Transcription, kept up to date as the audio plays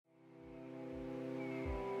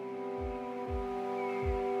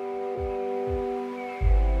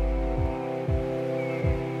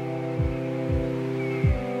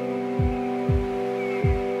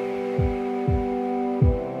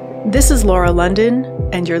This is Laura London,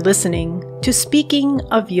 and you're listening to Speaking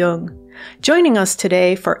of Jung. Joining us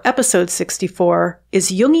today for episode 64 is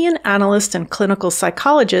Jungian analyst and clinical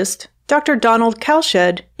psychologist Dr. Donald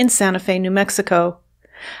Kalsched in Santa Fe, New Mexico.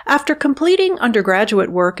 After completing undergraduate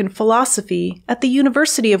work in philosophy at the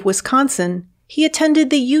University of Wisconsin, he attended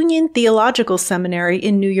the Union Theological Seminary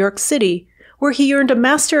in New York City, where he earned a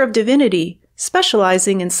Master of Divinity,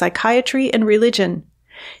 specializing in Psychiatry and Religion.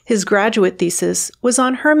 His graduate thesis was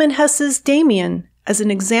on Hermann Hesse's Demian as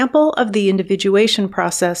an example of the individuation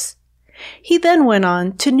process. He then went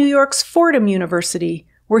on to New York's Fordham University,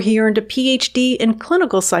 where he earned a Ph.D. in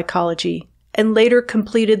clinical psychology and later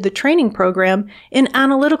completed the training program in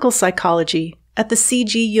Analytical Psychology at the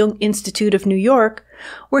C.G. Jung Institute of New York,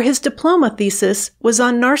 where his diploma thesis was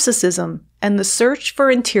on narcissism and the search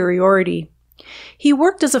for interiority. He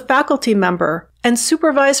worked as a faculty member and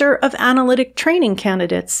supervisor of analytic training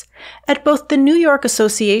candidates at both the New York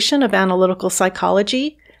Association of Analytical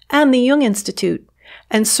Psychology and the Jung Institute,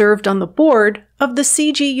 and served on the board of the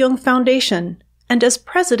C.G. Jung Foundation and as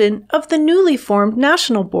president of the newly formed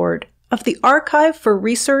National Board of the Archive for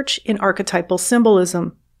Research in Archetypal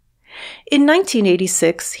Symbolism. In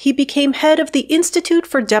 1986, he became head of the Institute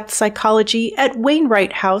for Depth Psychology at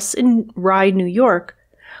Wainwright House in Rye, New York,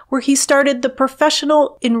 where he started the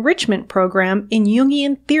professional enrichment program in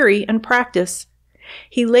Jungian theory and practice.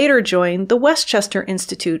 He later joined the Westchester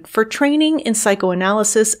Institute for Training in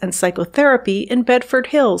Psychoanalysis and Psychotherapy in Bedford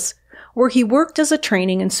Hills, where he worked as a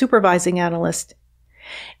training and supervising analyst.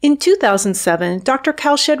 In 2007, Dr.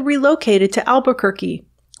 Kalsched relocated to Albuquerque,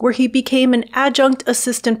 where he became an adjunct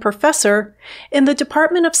assistant professor in the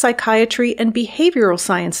Department of Psychiatry and Behavioral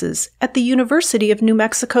Sciences at the University of New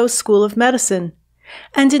Mexico School of Medicine.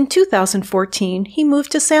 And in 2014, he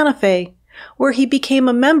moved to Santa Fe, where he became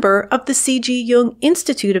a member of the C.G. Jung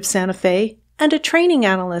Institute of Santa Fe and a training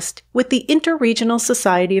analyst with the Interregional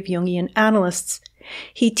Society of Jungian Analysts.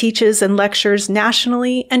 He teaches and lectures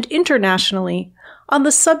nationally and internationally on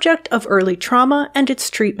the subject of early trauma and its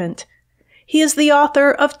treatment. He is the author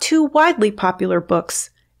of two widely popular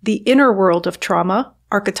books, The Inner World of Trauma,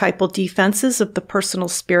 Archetypal Defenses of the Personal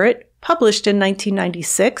Spirit, published in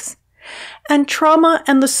 1996, and Trauma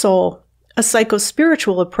and the Soul, a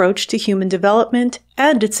psychospiritual approach to human development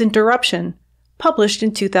and its interruption, published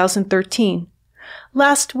in 2013.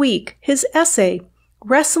 Last week, his essay,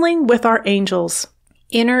 Wrestling with Our Angels,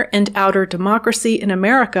 Inner and Outer Democracy in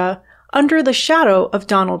America Under the Shadow of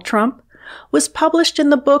Donald Trump, was published in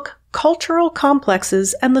the book Cultural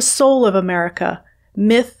Complexes and the Soul of America,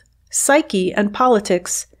 Myth, Psyche, and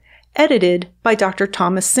Politics, edited by Dr.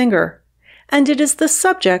 Thomas Singer, and it is the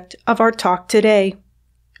subject of our talk today.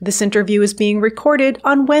 This interview is being recorded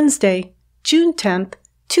on Wednesday, June 10th,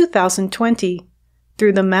 2020,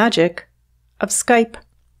 through the magic of Skype.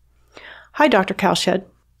 Hi, Dr. Kalsched.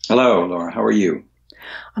 Hello, Laura. How are you?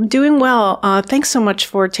 I'm doing well. Thanks so much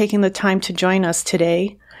for taking the time to join us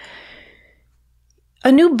today.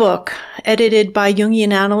 A new book, edited by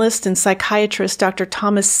Jungian analyst and psychiatrist Dr.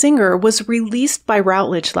 Thomas Singer, was released by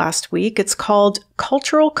Routledge last week. It's called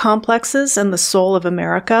Cultural Complexes and the Soul of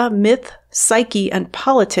America, Myth, Psyche, and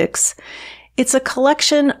Politics. It's a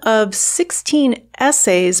collection of 16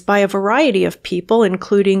 essays by a variety of people,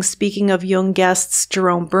 including Speaking of Jung guests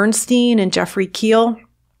Jerome Bernstein and Jeffrey Keel.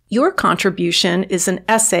 Your contribution is an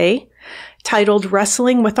essay titled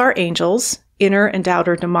Wrestling with Our Angels, Inner and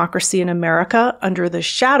Outer Democracy in America Under the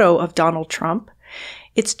Shadow of Donald Trump.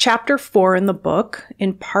 It's chapter 4 in the book.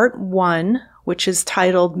 In part 1, which is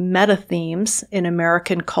titled Meta-Themes in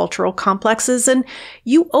American Cultural Complexes, and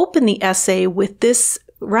you open the essay with this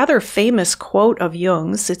rather famous quote of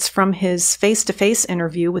Jung's. It's from his face-to-face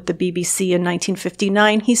interview with the BBC in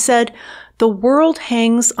 1959. He said, "The world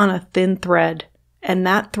hangs on a thin thread, and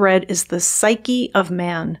that thread is the psyche of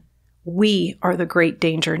man. We are the great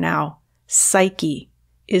danger now. Psyche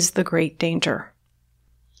is the great danger."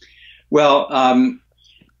 Well,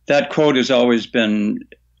 that quote has always been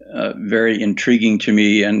very intriguing to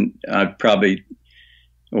me, and probably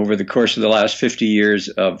over the course of the last 50 years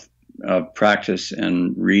of practice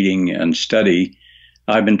and reading and study,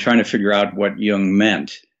 I've been trying to figure out what Jung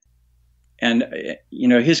meant. And,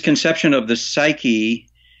 his conception of the psyche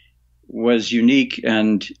was unique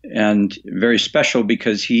and very special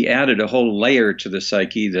because he added a whole layer to the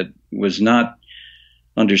psyche that was not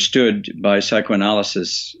understood by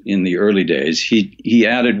psychoanalysis in the early days. He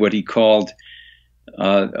added what he called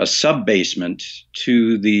a sub-basement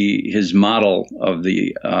to his model of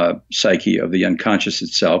the psyche, of the unconscious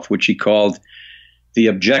itself, which he called the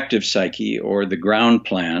objective psyche, or the ground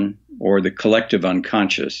plan, or the collective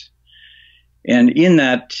unconscious. And in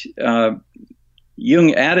that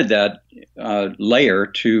Jung added that layer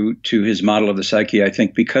to his model of the psyche, I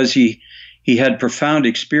think, because he had profound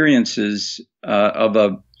experiences of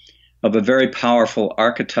a very powerful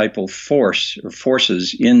archetypal force or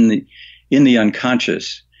forces in the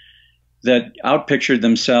unconscious that outpictured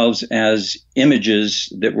themselves as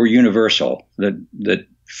images that were universal, that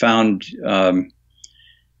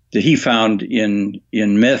he found in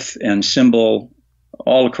myth and symbol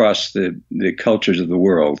all across the cultures of the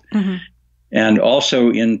world, mm-hmm. and also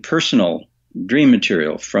in personal dream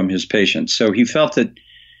material from his patients. So he felt that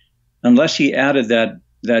unless he added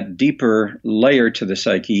that deeper layer to the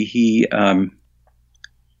psyche, he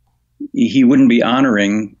wouldn't be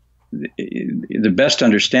honoring the best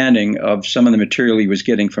understanding of some of the material he was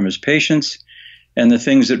getting from his patients and the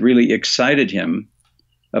things that really excited him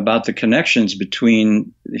about the connections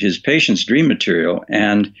between his patients' dream material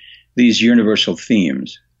and these universal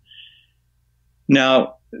themes.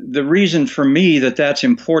 Now, the reason for me that that's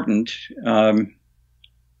important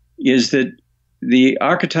is that the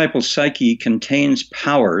archetypal psyche contains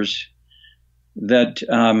powers that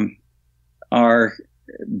are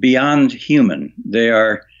beyond human. They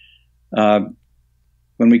are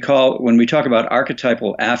when we talk about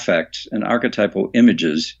archetypal affects and archetypal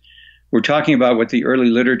images, we're talking about what the early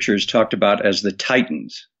literatures talked about as the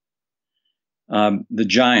titans, the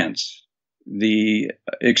giants, the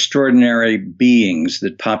extraordinary beings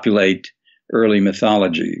that populate early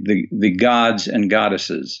mythology, the gods and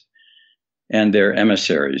goddesses and their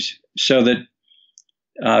emissaries. So that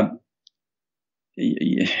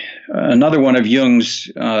another one of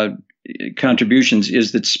Jung's contributions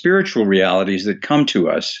is that spiritual realities that come to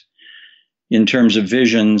us in terms of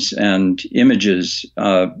visions and images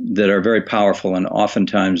that are very powerful and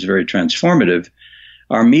oftentimes very transformative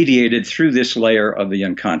are mediated through this layer of the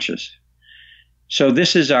unconscious. So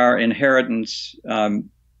this is our inheritance.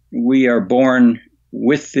 We are born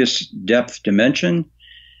with this depth dimension,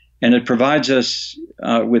 and it provides us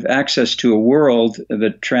with access to a world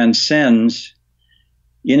that transcends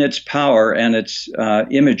in its power and its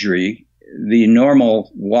imagery the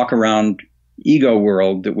normal walk-around ego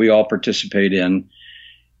world that we all participate in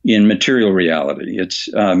material reality. It's,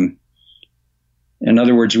 in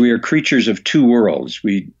other words, we are creatures of two worlds.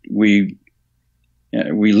 We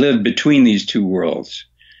live between these two worlds,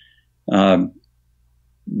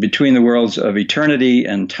 between the worlds of eternity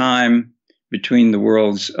and time, between the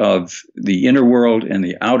worlds of the inner world and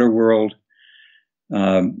the outer world,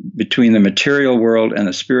 between the material world and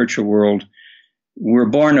the spiritual world. We're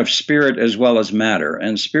born of spirit as well as matter,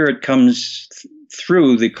 and spirit comes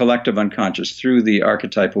through the collective unconscious, through the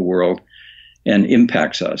archetypal world, and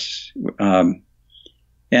impacts us, and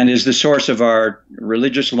is the source of our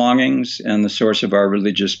religious longings and the source of our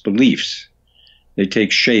religious beliefs. They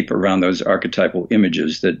take shape around those archetypal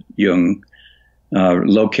images that Jung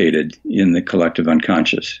located in the collective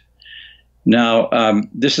unconscious. Now,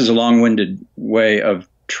 this is a long-winded way of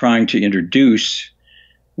trying to introduce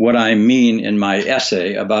what I mean in my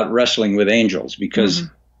essay about wrestling with angels, because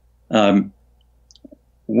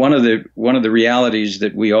one of the realities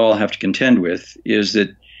that we all have to contend with is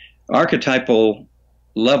that archetypal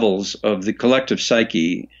levels of the collective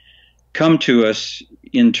psyche come to us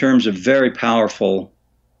in terms of very powerful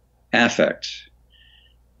affects.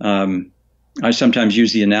 I sometimes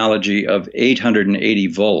use the analogy of 880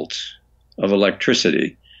 volts of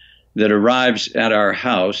electricity that arrives at our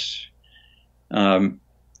house,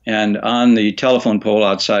 and on the telephone pole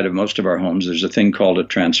outside of most of our homes, there's a thing called a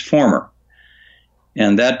transformer.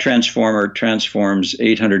 And that transformer transforms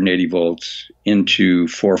 880 volts into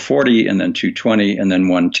 440 and then 220 and then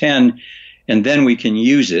 110. And then we can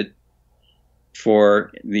use it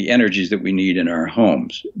for the energies that we need in our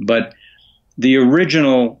homes. But the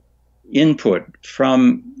original input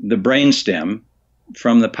from the brainstem,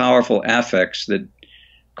 from the powerful affects that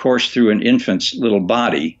course through an infant's little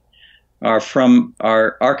body, are from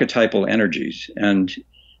our archetypal energies. And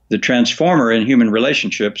the transformer in human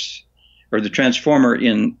relationships, or the transformer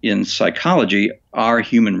in psychology, are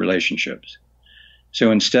human relationships.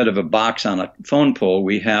 So instead of a box on a phone pole,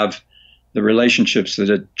 we have the relationships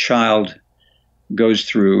that a child goes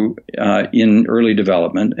through in early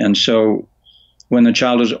development. And so when the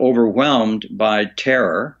child is overwhelmed by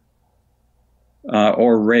terror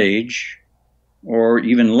or rage or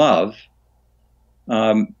even love,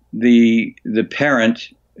 the parent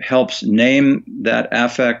helps name that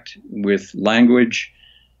affect with language,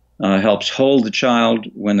 helps hold the child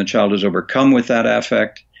when the child is overcome with that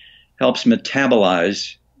affect, helps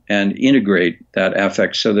metabolize and integrate that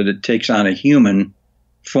affect so that it takes on a human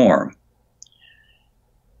form.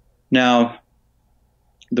 Now,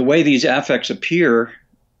 the way these affects appear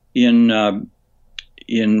in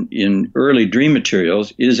in early dream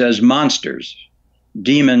materials is as monsters,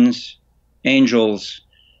 demons, angels,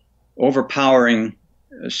 overpowering,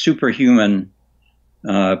 superhuman,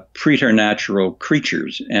 preternatural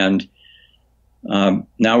creatures. And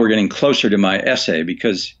now we're getting closer to my essay,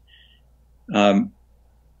 because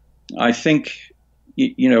I think,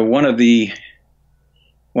 one of the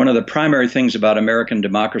primary things about American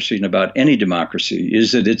democracy and about any democracy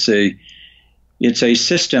is that it's a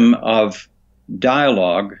system of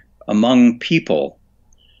dialogue among people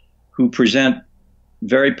who present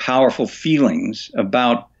very powerful feelings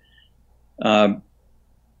about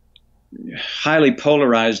highly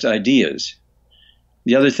polarized ideas.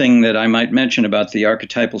 The other thing that I might mention about the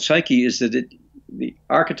archetypal psyche is that the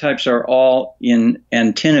archetypes are all in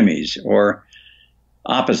antinomies or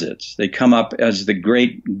opposites. They come up as the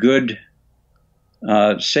great good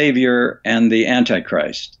savior and the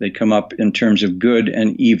antichrist. They come up in terms of good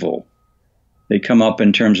and evil. They come up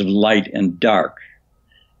in terms of light and dark.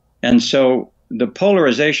 And so the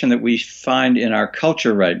polarization that we find in our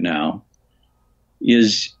culture right now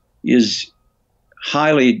is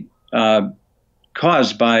highly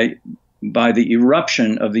caused by the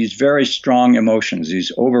eruption of these very strong emotions,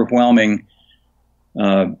 these overwhelming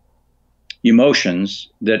emotions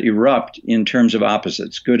that erupt in terms of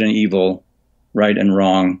opposites, good and evil, right and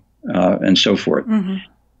wrong, and so forth. Mm-hmm.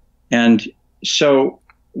 And so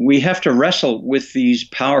we have to wrestle with these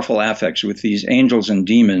powerful affects, with these angels and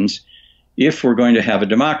demons, if we're going to have a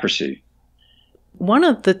democracy. One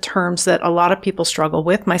of the terms that a lot of people struggle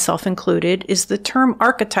with, myself included, is the term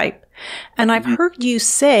archetype. And I've heard you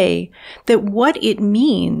say that what it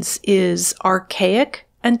means is archaic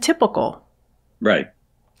and typical. Right.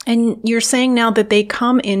 And you're saying now that they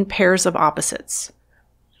come in pairs of opposites.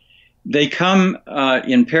 They come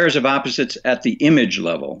in pairs of opposites at the image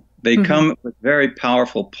level. They come with very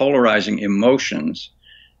powerful polarizing emotions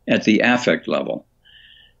at the affect level.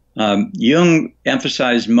 Jung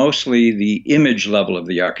emphasized mostly the image level of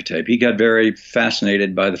the archetype. He got very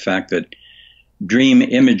fascinated by the fact that dream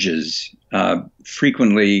images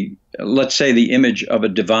frequently, let's say the image of a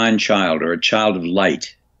divine child or a child of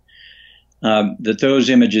light, that those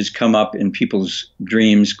images come up in people's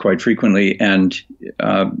dreams quite frequently. And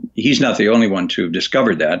he's not the only one to have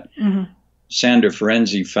discovered that. Mm-hmm. Sander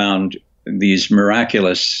Ferenczi found these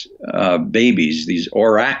miraculous babies, these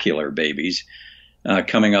oracular babies,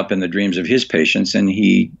 coming up in the dreams of his patients, and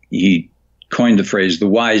he coined the phrase "the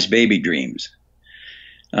wise baby dreams."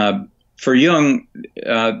 For Jung,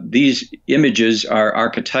 these images are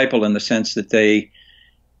archetypal in the sense that they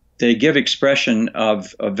give expression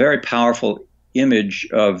of a very powerful image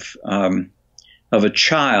of a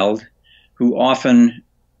child who often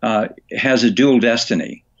has a dual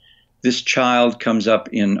destiny. This child comes up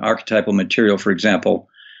in archetypal material, for example,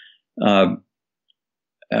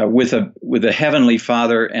 with a heavenly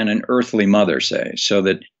father and an earthly mother, say, so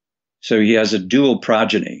he has a dual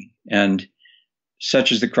progeny, and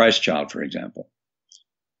such as the Christ child, for example.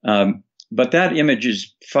 But that image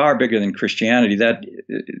is far bigger than Christianity. That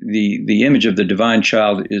the image of the divine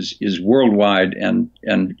child is worldwide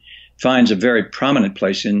and finds a very prominent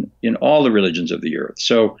place in all the religions of the earth.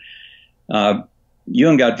 So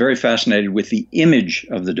Jung got very fascinated with the image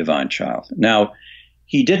of the divine child. Now,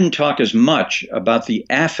 he didn't talk as much about the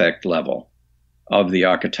affect level of the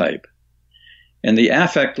archetype. And the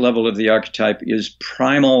affect level of the archetype is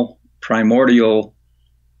primordial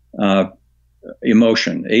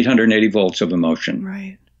emotion, 880 volts of emotion.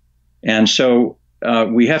 Right. And so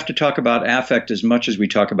we have to talk about affect as much as we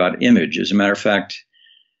talk about image. As a matter of fact,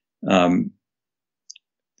 the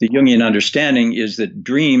Jungian understanding is that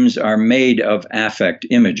dreams are made of affect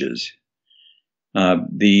images.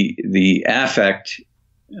 The affect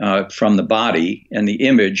from the body and the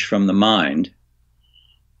image from the mind,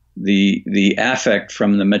 the affect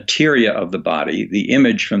from the materia of the body, the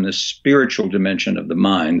image from the spiritual dimension of the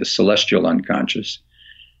mind, the celestial unconscious,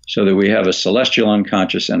 so that we have a celestial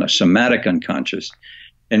unconscious and a somatic unconscious.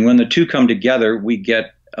 And when the two come together, we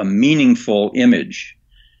get a meaningful image,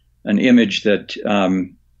 an image that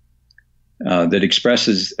that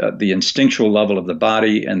expresses the instinctual level of the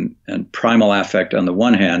body and primal affect on the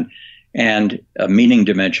one hand, and a meaning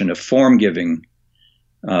dimension, a form-giving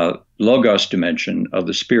logos dimension of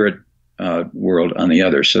the spirit world on the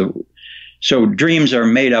other. So dreams are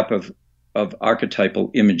made up of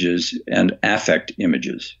archetypal images and affect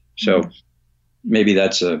images. So maybe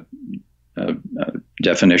that's a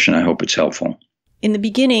definition. I hope it's helpful. In the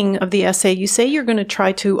beginning of the essay, you say you're going to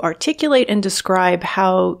try to articulate and describe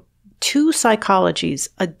how two psychologies,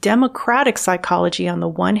 a democratic psychology on the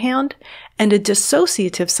one hand and a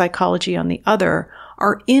dissociative psychology on the other,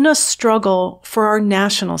 are in a struggle for our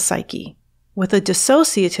national psyche, with a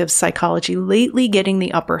dissociative psychology lately getting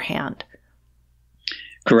the upper hand.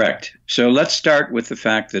 Correct. So let's start with the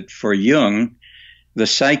fact that for Jung, the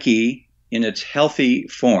psyche in its healthy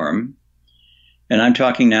form, and I'm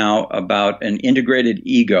talking now about an integrated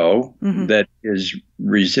ego that is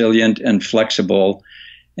resilient and flexible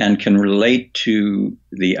and can relate to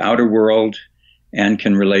the outer world and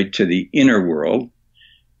can relate to the inner world.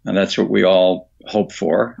 And that's what we all hope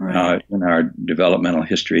for in our developmental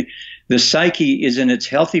history. The psyche is in its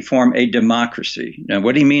healthy form a democracy. Now,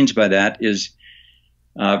 what he means by that is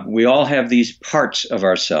we all have these parts of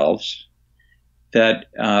ourselves that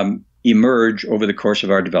emerge over the course of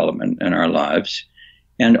our development and our lives.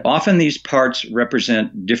 And often these parts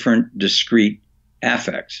represent different discrete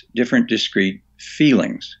affects, different discrete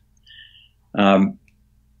feelings.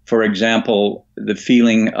 For example, the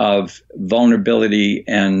feeling of vulnerability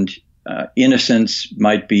and innocence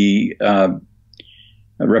might be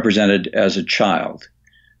represented as a child,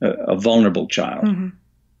 a vulnerable child.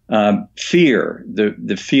 Fear,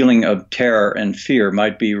 the feeling of terror and fear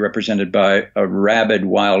might be represented by a rabid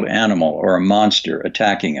wild animal or a monster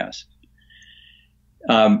attacking us.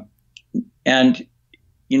 And,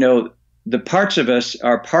 you know, the parts of us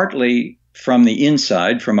are partly from the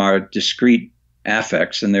inside, from our discrete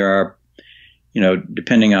affects, and there are, you know,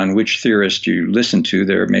 depending on which theorist you listen to,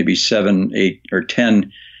 there may be 7, 8, or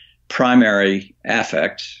 10 primary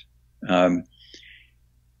affects. And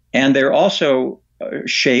they're also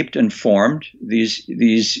shaped and formed,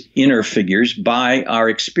 these inner figures, by our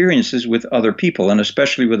experiences with other people, and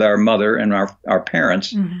especially with our mother and our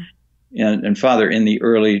parents and father in the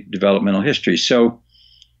early developmental history. So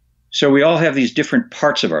we all have these different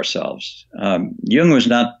parts of ourselves. Jung was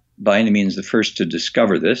not by any means the first to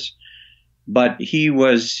discover this, but he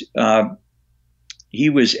was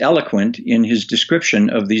eloquent in his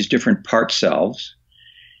description of these different part selves.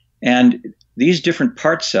 And these different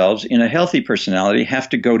part selves in a healthy personality have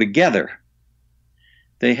to go together.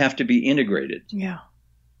 They have to be integrated. Yeah.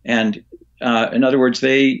 And in other words,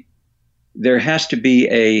 there has to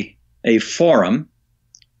be a forum,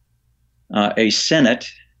 a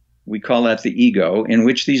senate, we call that the ego, in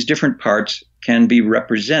which these different parts can be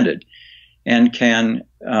represented and can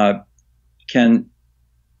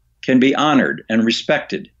be honored and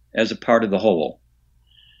respected as a part of the whole.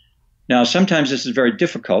 Now, sometimes this is very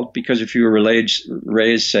difficult because if you were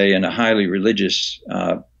raised, say, in a highly religious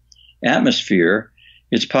atmosphere,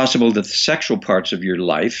 it's possible that the sexual parts of your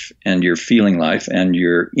life and your feeling life and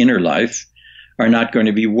your inner life are not going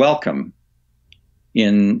to be welcome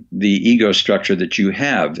in the ego structure that you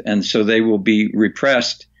have. And so they will be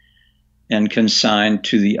repressed and consigned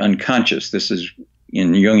to the unconscious. This is,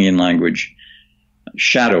 in Jungian language,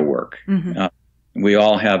 shadow work. We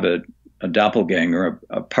all have a doppelganger,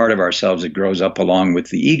 a part of ourselves that grows up along with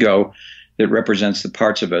the ego that represents the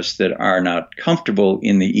parts of us that are not comfortable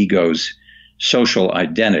in the ego's social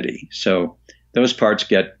identity. So those parts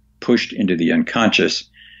get pushed into the unconscious,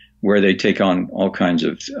 where they take on all kinds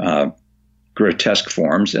of grotesque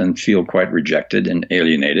forms and feel quite rejected and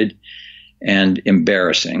alienated and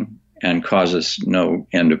embarrassing and cause us no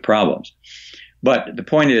end of problems. But the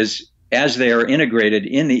point is, as they are integrated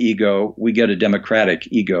in the ego, we get a democratic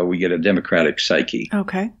ego, we get a democratic psyche.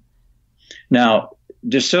 Okay. Now,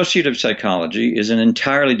 dissociative psychology is an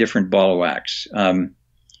entirely different ball of wax.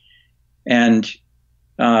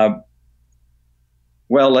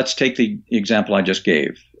 Well, let's take the example I just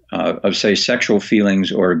gave of, say, sexual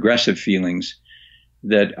feelings or aggressive feelings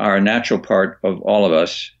that are a natural part of all of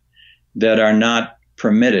us that are not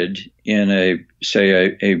permitted in a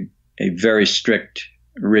very strict,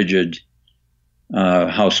 rigid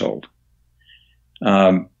household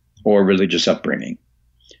or religious upbringing.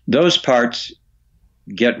 Those parts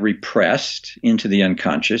get repressed into the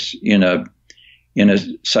unconscious in a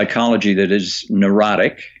psychology that is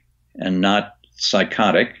neurotic and not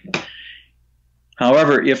psychotic.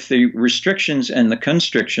 However, if the restrictions and the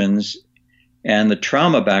constrictions and the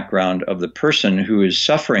trauma background of the person who is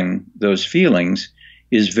suffering those feelings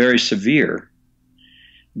is very severe,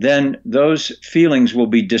 then those feelings will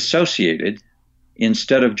be dissociated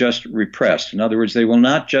instead of just repressed. In other words, they will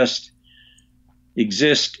not just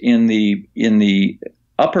exist in the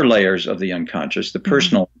upper layers of the unconscious, the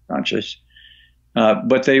personal unconscious,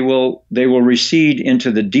 but they will recede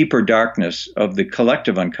into the deeper darkness of the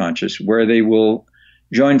collective unconscious, where they will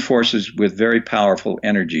join forces with very powerful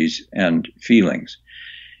energies and feelings,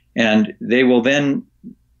 and they will then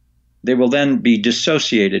be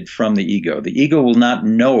dissociated from the ego. The ego will not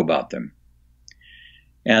know about them,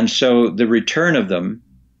 and so the return of them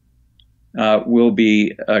will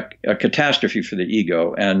be a catastrophe for the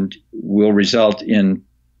ego and will result in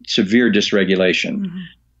severe dysregulation. Mm-hmm.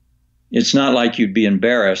 It's not like you'd be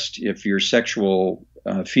embarrassed if your sexual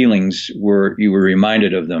feelings you were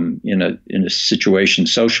reminded of them in a situation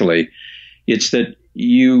socially. It's that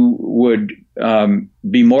you would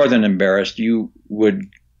be more than embarrassed. You would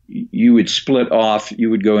split off. You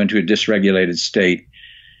would go into a dysregulated state.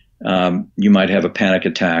 You might have a panic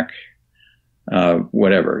attack,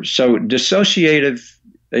 whatever. So a dissociative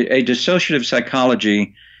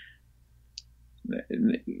psychology.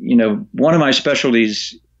 One of my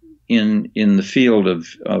specialties in the field of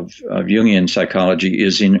Jungian psychology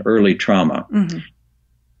is in early trauma. Mm-hmm.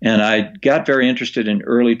 And I got very interested in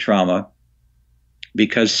early trauma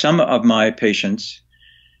because some of my patients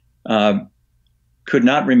could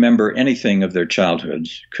not remember anything of their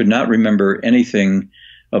childhoods, could not remember anything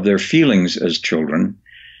of their feelings as children,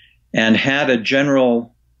 and had a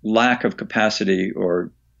general lack of capacity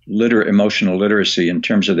or emotional literacy in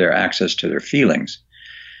terms of their access to their feelings.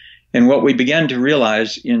 And what we began to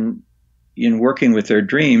realize in working with their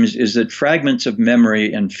dreams is that fragments of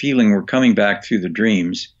memory and feeling were coming back through the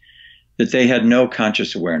dreams that they had no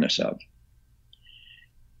conscious awareness of.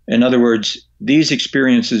 In other words, these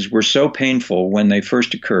experiences were so painful when they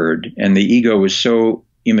first occurred, and the ego was so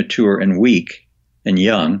immature and weak and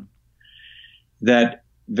young, that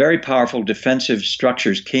very powerful defensive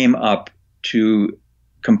structures came up to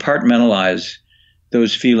compartmentalize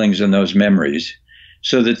those feelings and those memories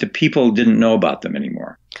so that the people didn't know about them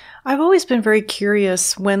anymore. I've always been very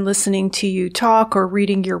curious when listening to you talk or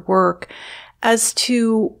reading your work as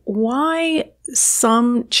to why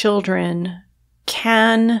some children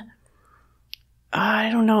can, I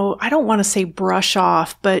don't want to say brush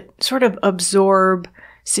off, but sort of absorb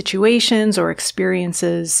situations or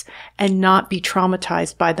experiences and not be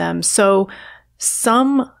traumatized by them. So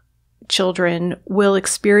some children will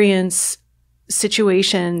experience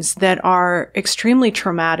situations that are extremely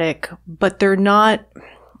traumatic, but they're not,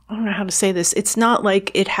 I don't know how to say this. It's not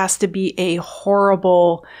like it has to be a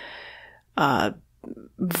horrible,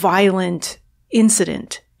 violent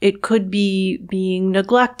incident. It could be being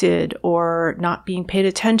neglected or not being paid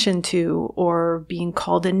attention to or being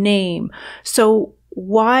called a name. So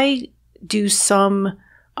why can some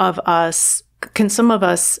of us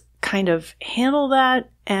kind of handle that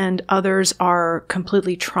and others are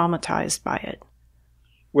completely traumatized by it?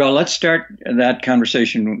 Well, let's start that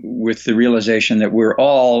conversation with the realization that we're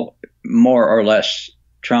all more or less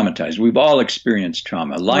traumatized. We've all experienced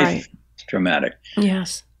trauma. Life is traumatic.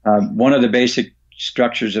 Yes. One of the basic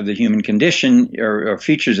structures of the human condition or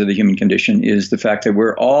features of the human condition is the fact that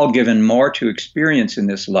we're all given more to experience in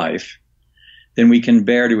this life than we can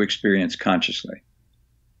bear to experience consciously.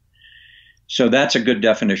 So that's a good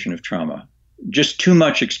definition of trauma. Just too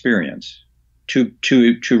much experience to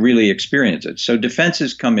really experience it. So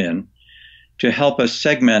defenses come in to help us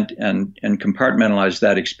segment and compartmentalize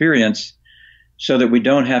that experience so that we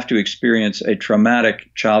don't have to experience a traumatic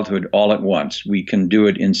childhood all at once. We can do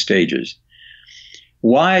it in stages.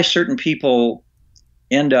 Why certain people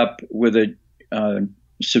end up with a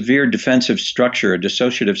severe defensive structure, a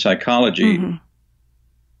dissociative psychology, mm-hmm.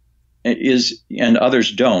 and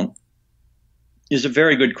others don't, is a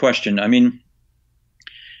very good question. I mean,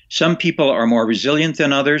 some people are more resilient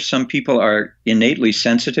than others. Some people are innately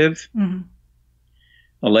sensitive. Mm-hmm.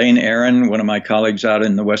 Elaine Aron, one of my colleagues out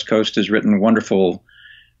in the West Coast, has written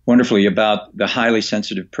wonderfully about the highly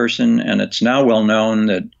sensitive person. And it's now well known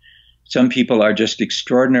that some people are just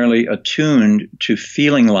extraordinarily attuned to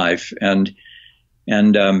feeling life and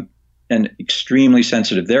extremely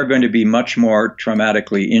sensitive. They're going to be much more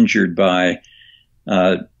traumatically injured by,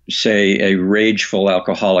 say, a rageful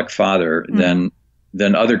alcoholic father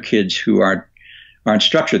than other kids who aren't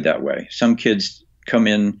structured that way. Some kids come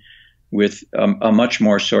in with a much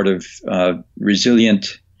more sort of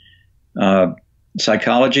resilient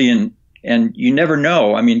psychology, and you never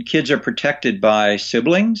know. I mean, kids are protected by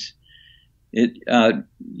siblings.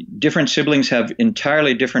 Different siblings have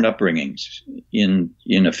entirely different upbringings in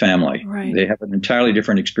a family. Right. They have an entirely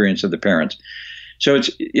different experience of the parents. So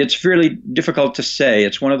it's really difficult to say.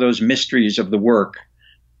 It's one of those mysteries of the work.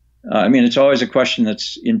 I mean, it's always a question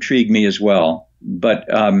that's intrigued me as well.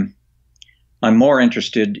 But I'm more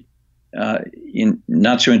interested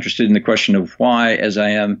not so interested in the question of why as I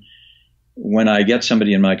am when I get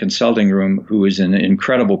somebody in my consulting room who is in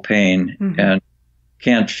incredible pain mm-hmm. and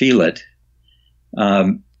can't feel it.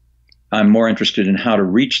 I'm more interested in how to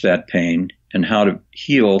reach that pain and how to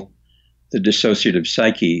heal the dissociative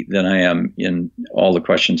psyche than I am in all the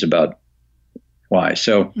questions about why.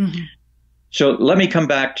 So, mm-hmm. so let me come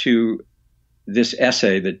back to this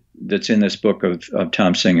essay that's in this book of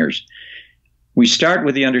Tom Singer's. We start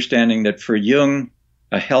with the understanding that for Jung,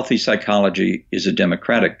 a healthy psychology is a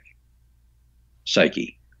democratic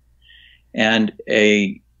psyche. And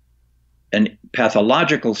an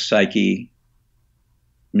pathological psyche,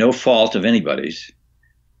 no fault of anybody's,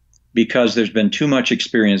 because there's been too much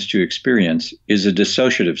experience to experience, is a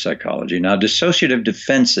dissociative psychology. Now, dissociative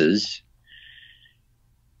defenses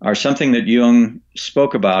are something that Jung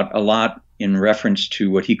spoke about a lot in reference to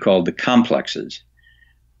what he called the complexes.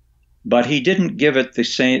 But he didn't give it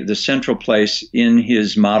the central place in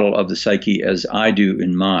his model of the psyche as I do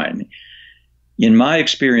in mine. In my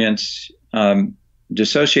experience,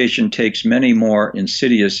 dissociation takes many more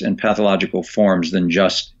insidious and pathological forms than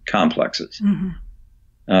just complexes.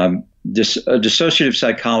 Mm-hmm. Dissociative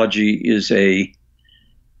psychology is a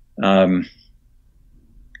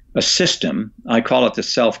system. I call it the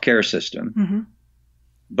self-care system. Mm-hmm.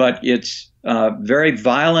 But it's very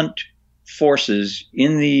violent forces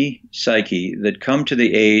in the psyche that come to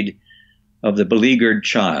the aid of the beleaguered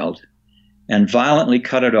child and violently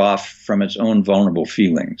cut it off from its own vulnerable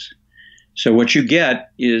feelings. So what you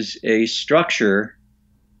get is a structure,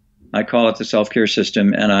 I call it the self-care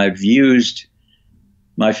system, and I've used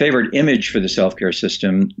my favorite image for the self-care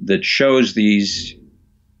system that shows these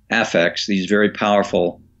affects, these very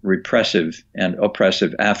powerful repressive and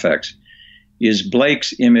oppressive affects, is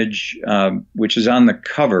Blake's image, which is on the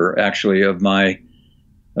cover, actually, of my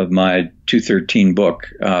 213 book,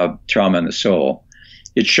 Trauma and the Soul.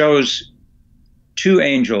 It shows two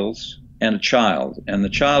angels and a child, and the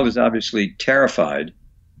child is obviously terrified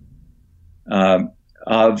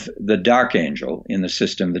of the dark angel in the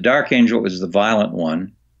system. The dark angel is the violent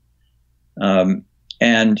one,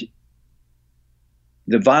 and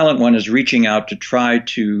the violent one is reaching out to try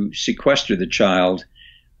to sequester the child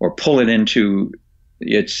or pull it into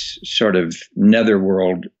its sort of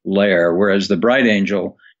netherworld lair, whereas the bright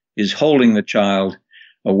angel is holding the child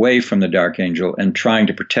away from the dark angel and trying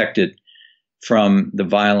to protect it from the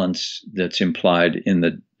violence that's implied in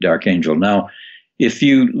the dark angel. Now, if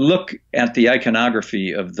you look at the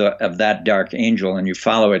iconography of that dark angel and you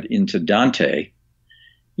follow it into Dante,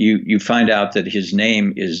 you find out that his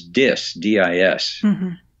name is Dis, D-I-S,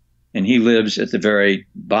 mm-hmm. and he lives at the very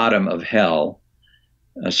bottom of hell,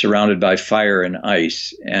 surrounded by fire and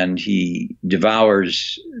ice, and he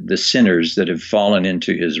devours the sinners that have fallen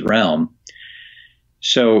into his realm.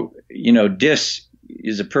 So, Dis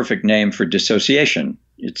is a perfect name for dissociation.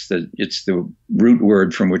 It's the root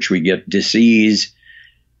word from which we get disease,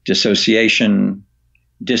 dissociation,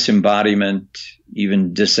 disembodiment,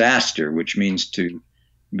 even disaster, which means to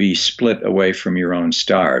be split away from your own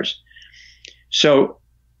stars. So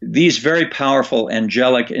these very powerful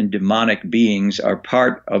angelic and demonic beings are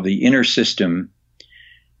part of the inner system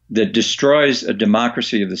that destroys a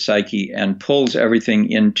democracy of the psyche and pulls everything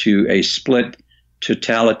into a split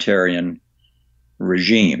totalitarian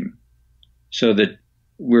regime. So that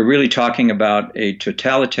we're really talking about a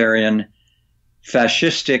totalitarian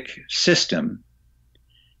fascistic system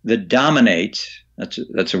that dominates,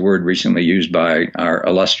 that's a word recently used by our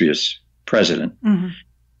illustrious president, mm-hmm.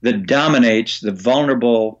 that dominates the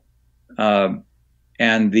vulnerable and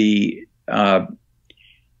the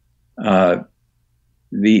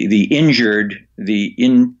injured,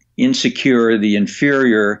 the insecure, the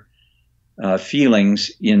inferior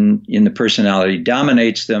feelings in the personality,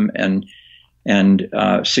 dominates them and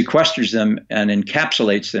sequesters them and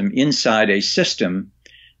encapsulates them inside a system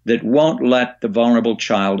that won't let the vulnerable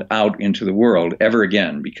child out into the world ever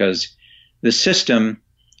again, because the system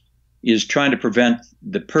is trying to prevent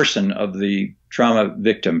the person of the trauma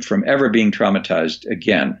victim from ever being traumatized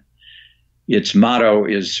again. Its motto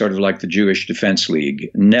is sort of like the Jewish Defense League: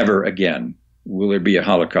 never again will there be a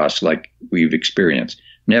Holocaust like we've experienced.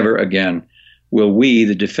 Never again will we,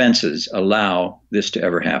 the defenses, allow this to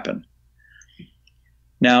ever happen.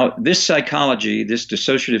 Now, this psychology, this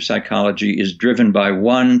dissociative psychology, is driven by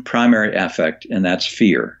one primary affect, and that's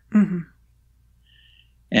fear. Mm-hmm.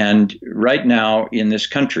 And right now in this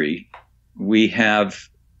country, we have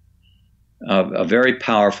a very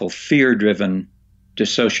powerful fear-driven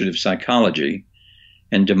dissociative psychology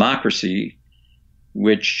and democracy,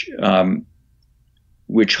 which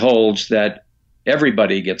holds that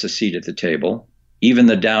everybody gets a seat at the table, even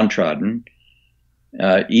the downtrodden,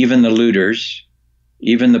 even the looters,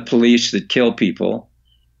 even the police that kill people.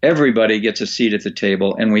 Everybody gets a seat at the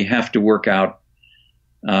table, and we have to work out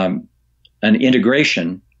an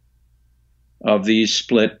integration of these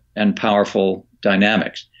split and powerful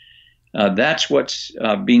dynamics. That's what's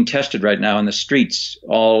being tested right now in the streets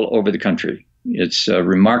all over the country. It's a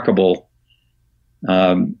remarkable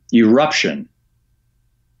eruption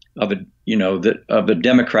of a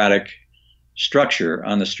democratic structure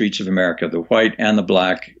on the streets of America, the white and the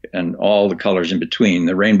black and all the colors in between,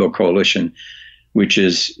 the Rainbow Coalition, which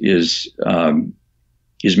is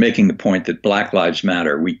making the point that Black Lives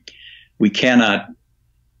Matter. We cannot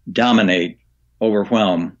dominate,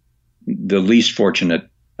 overwhelm the least fortunate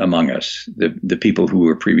among us, the people who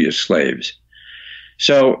were previous slaves.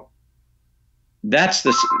 So that's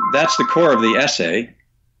the core of the essay.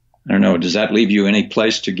 I don't know, does that leave you any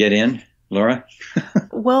place to get in, Laura?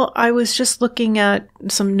 Well, I was just looking at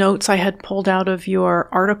some notes I had pulled out of your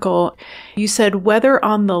article. You said, whether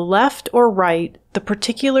on the left or right, the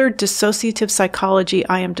particular dissociative psychology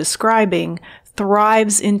I am describing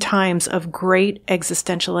thrives in times of great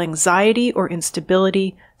existential anxiety or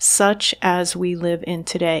instability, such as we live in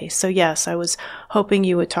today. So yes, I was hoping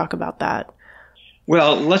you would talk about that.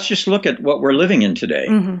 Well, let's just look at what we're living in today.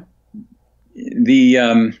 Mm-hmm.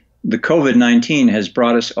 The COVID-19 has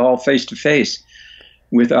brought us all face to face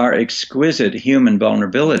with our exquisite human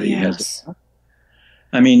vulnerability. Yes.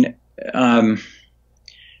 I mean,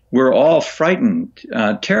 we're all frightened,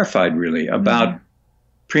 terrified really about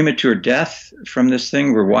premature death from this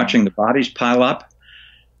thing. We're watching the bodies pile up.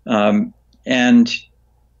 And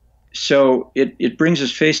so it brings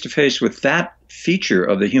us face to face with that feature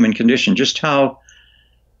of the human condition, just how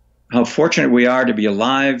fortunate we are to be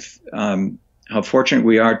alive, how fortunate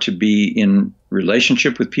we are to be in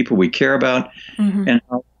relationship with people we care about, and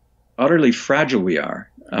how utterly fragile we are.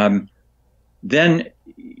 Then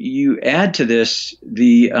you add to this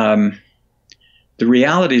the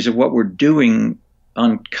realities of what we're doing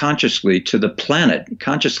unconsciously to the planet,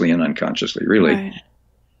 consciously and unconsciously, really. Right.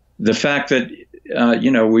 The fact that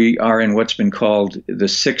we are in what's been called the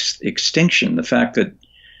sixth extinction. The fact that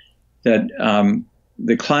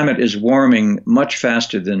the climate is warming much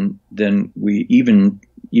faster than we even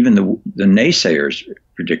the naysayers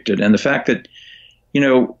predicted, and the fact that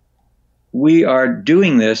we are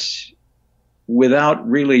doing this without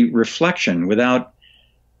really reflection, without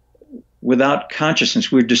consciousness.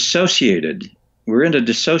 We're dissociated. We're into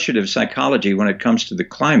dissociative psychology when it comes to the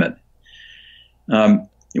climate.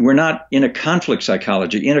 We're not in a conflict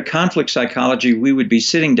psychology. In a conflict psychology, we would be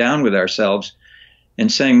sitting down with ourselves and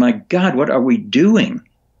saying, my God, what are we doing?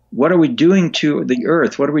 What are we doing to the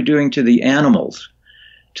earth? What are we doing to the animals,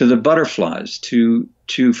 to the butterflies, to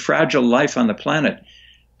fragile life on the planet?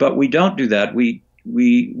 But we don't do that. We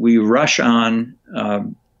rush on,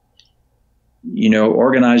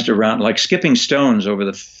 organized around, like skipping stones over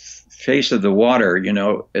the face of the water,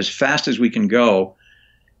 as fast as we can go.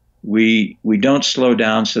 We don't slow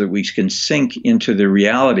down so that we can sink into the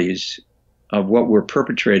realities of what we're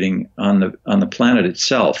perpetrating on the planet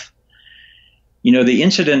itself. The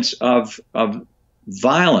incidence of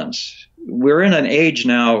violence. We're in an age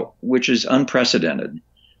now which is unprecedented,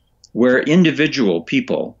 where individual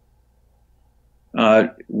people,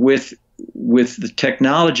 with the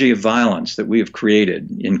technology of violence that we have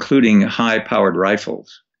created, including high-powered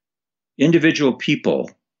rifles, individual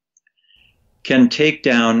people can take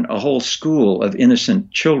down a whole school of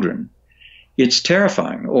innocent children. It's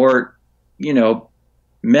terrifying. Or,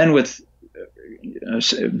 men with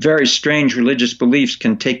very strange religious beliefs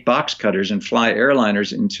can take box cutters and fly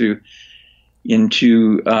airliners into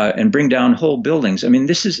and bring down whole buildings. I mean,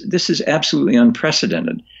 this is absolutely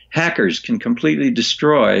unprecedented. Hackers can completely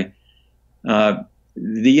destroy the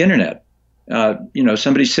internet.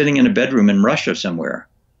 Somebody sitting in a bedroom in Russia somewhere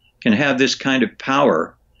can have this kind of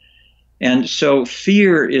power. And so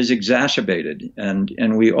fear is exacerbated,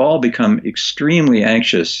 and we all become extremely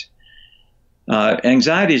anxious.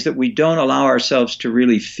 Anxieties that we don't allow ourselves to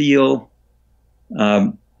really feel,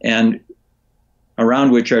 and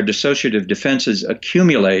around which our dissociative defenses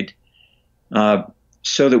accumulate,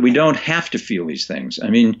 so that we don't have to feel these things.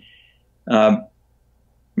 I mean, a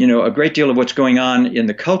great deal of what's going on in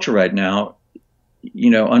the culture right now,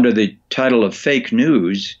 under the title of fake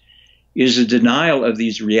news, is a denial of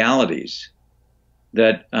these realities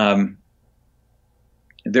that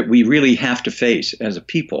we really have to face as a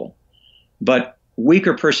people. But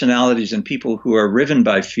weaker personalities and people who are riven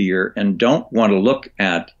by fear and don't want to look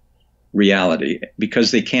at reality because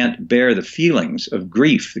they can't bear the feelings of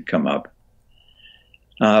grief that come up,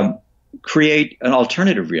 create an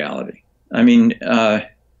alternative reality. I mean, I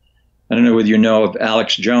don't know whether you know of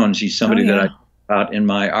Alex Jones. He's somebody that I talk about in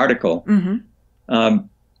my article. Mm-hmm.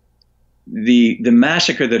 The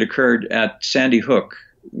massacre that occurred at Sandy Hook,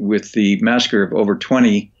 with the massacre of over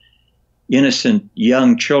 20 innocent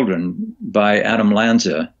young children by Adam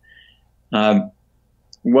Lanza,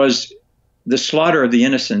 was the slaughter of the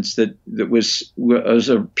innocents that was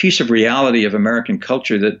a piece of reality of American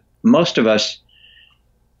culture that most of us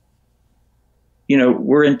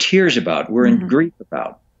we're in tears about, we're in grief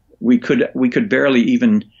about. We could barely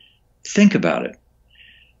even think about it.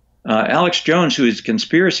 Alex Jones, who is a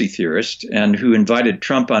conspiracy theorist and who invited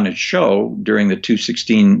Trump on his show during the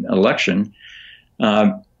 2016 election,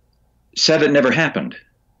 said it never happened.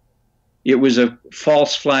 It was a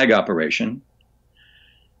false flag operation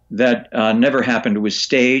that never happened. It was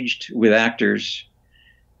staged with actors.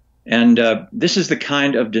 And this is the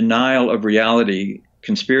kind of denial of reality.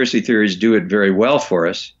 Conspiracy theories do it very well for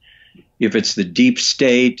us. If it's the deep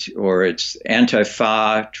state or it's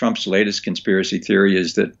Antifa, Trump's latest conspiracy theory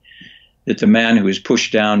is that the man who was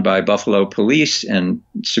pushed down by Buffalo police and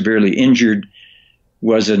severely injured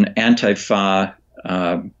was an Antifa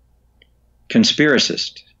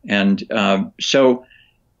conspiracist. And so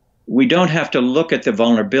we don't have to look at the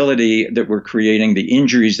vulnerability that we're creating, the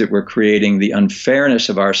injuries that we're creating, the unfairness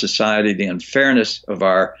of our society, the unfairness of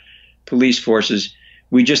our police forces.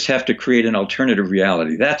 We just have to create an alternative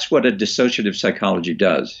reality. That's what a dissociative psychology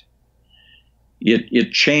does.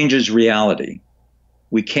 It changes reality.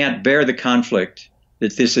 We can't bear the conflict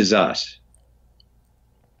that this is us.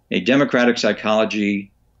 A democratic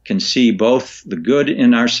psychology can see both the good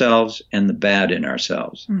in ourselves and the bad in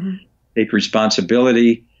ourselves. Take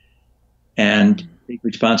responsibility and take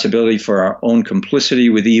responsibility for our own complicity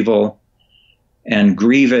with evil and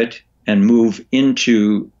grieve it and move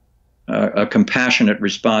into a compassionate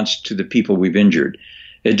response to the people we've injured.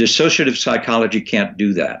 A dissociative psychology can't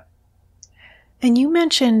do that. And you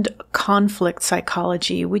mentioned conflict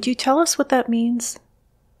psychology. Would you tell us what that means?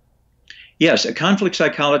 Yes, a conflict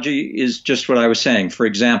psychology is just what I was saying. For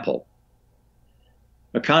example,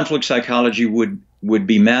 a conflict psychology would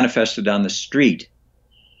be manifested on the street.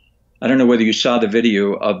 I don't know whether you saw the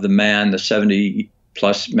video of the man, the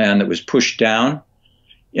 70-plus man that was pushed down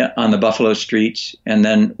on the Buffalo streets and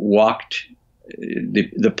then walked.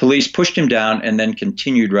 The police pushed him down and then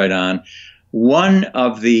continued right on. One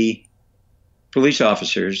of the police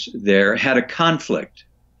officers there had a conflict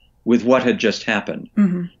with what had just happened.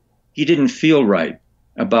 He didn't feel right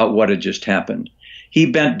about what had just happened. He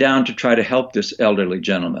bent down to try to help this elderly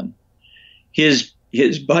gentleman. His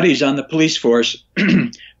buddies on the police force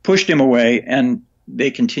pushed him away, and they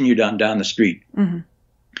continued on down the street.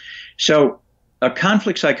 So a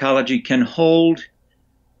conflict psychology can hold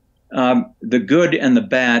the good and the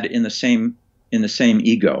bad in the same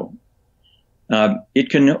ego. It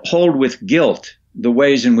can hold with guilt the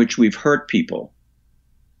ways in which we've hurt people.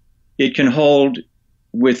 It can hold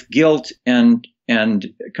with guilt and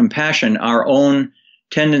compassion our own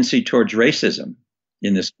tendency towards racism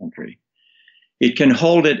in this country. It can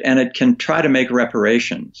hold it, and it can try to make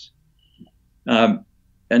reparations. In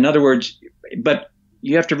other words, but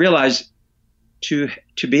you have to realize to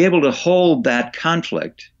be able to hold that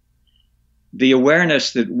conflict, the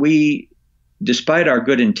awareness that we, despite our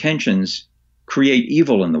good intentions, create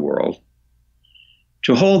evil in the world,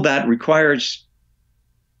 to hold that requires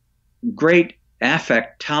great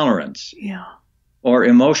affect tolerance or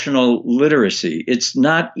emotional literacy. It's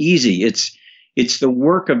not easy. It's the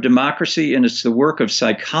work of democracy, and it's the work of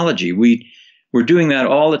psychology. We're doing that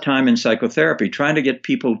all the time in psychotherapy, trying to get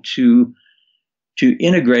people to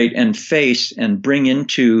integrate and face and bring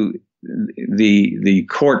into the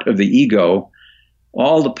court of the ego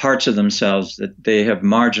all the parts of themselves that they have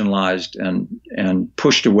marginalized and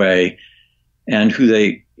pushed away, and who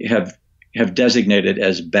they have designated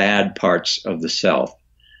as bad parts of the self.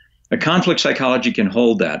 A conflict psychology can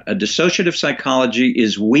hold that. A dissociative psychology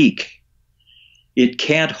is weak. It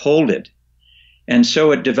can't hold it. And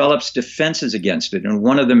so it develops defenses against it. And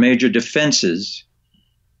one of the major defenses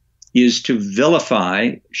is to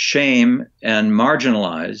vilify, shame, and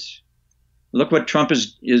marginalize. Look what Trump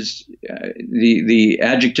is the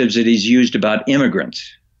adjectives that he's used about immigrants.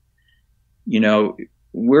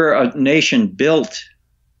 We're a nation built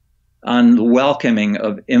on the welcoming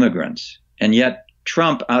of immigrants. And yet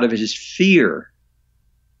Trump, out of his fear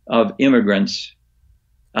of immigrants,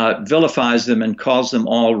 vilifies them and calls them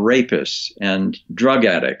all rapists and drug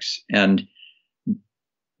addicts and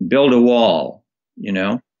build a wall,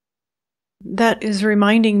 That is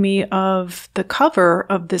reminding me of the cover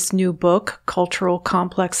of this new book, Cultural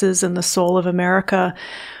Complexes and the Soul of America.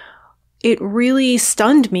 It really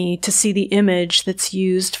stunned me to see the image that's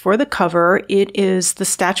used for the cover. It is the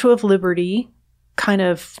Statue of Liberty, kind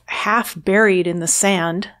of half buried in the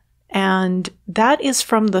sand. And that is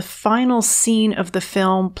from the final scene of the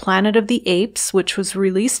film Planet of the Apes, which was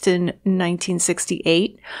released in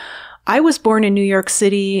 1968. I was born in New York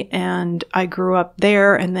City, and I grew up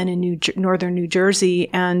there and then in northern New Jersey.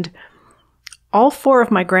 And all four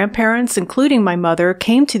of my grandparents, including my mother,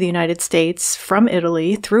 came to the United States from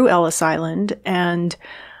Italy through Ellis Island. And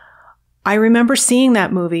I remember seeing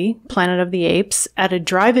that movie, Planet of the Apes, at a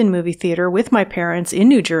drive-in movie theater with my parents in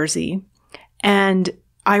New Jersey. And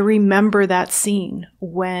I remember that scene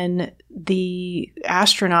when the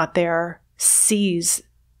astronaut there sees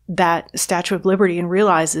that Statue of Liberty and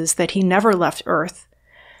realizes that he never left Earth,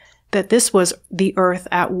 that this was the Earth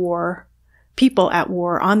at war, people at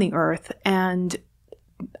war on the Earth. And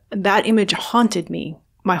that image haunted me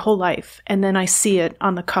my whole life. And then I see it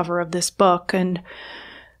on the cover of this book. And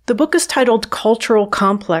the book is titled Cultural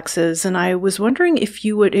Complexes, and I was wondering if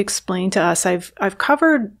you would explain to us. I've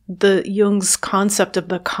covered the Jung's concept of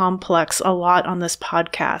the complex a lot on this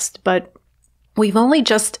podcast, but we've only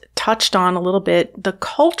just touched on a little bit the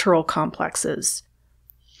cultural complexes.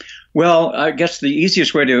 Well, I guess the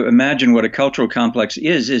easiest way to imagine what a cultural complex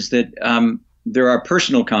is that there are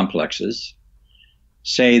personal complexes,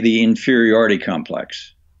 say the inferiority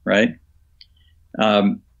complex, right?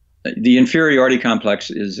 The inferiority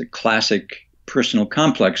complex is a classic personal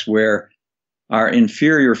complex where our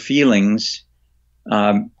inferior feelings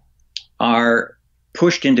are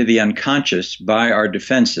pushed into the unconscious by our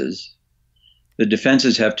defenses. The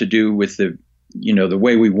defenses have to do with the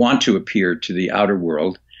way we want to appear to the outer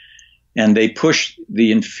world, and they push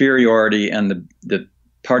the inferiority and the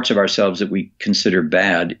parts of ourselves that we consider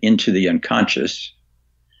bad into the unconscious,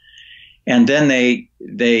 and then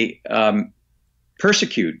they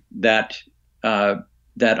persecute that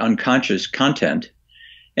unconscious content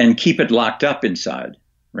and keep it locked up inside,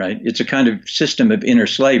 right? It's a kind of system of inner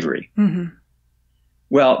slavery. Mm-hmm.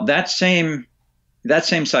 Well, that same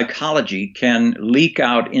psychology can leak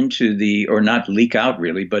out into or not leak out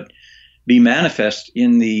really, but be manifest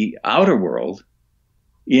in the outer world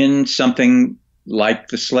in something like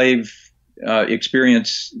the slave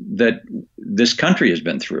experience that this country has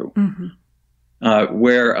been through. Mm-hmm.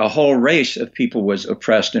 Where a whole race of people was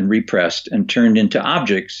oppressed and repressed and turned into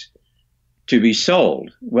objects to be sold.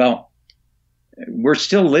 Well, we're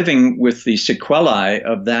still living with the sequelae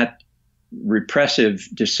of that repressive,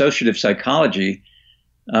 dissociative psychology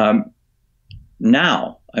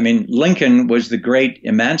now. I mean, Lincoln was the great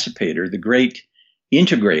emancipator, the great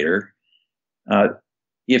integrator.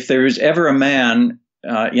 If there is ever a man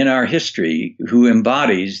in our history who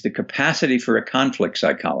embodies the capacity for a conflict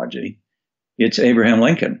psychology, it's Abraham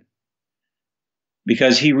Lincoln,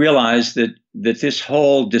 because he realized that this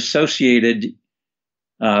whole dissociated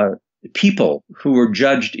people who were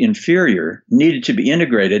judged inferior needed to be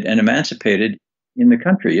integrated and emancipated in the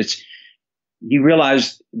country. He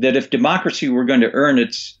realized that if democracy were going to earn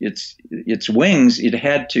its wings, it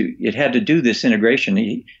had to do this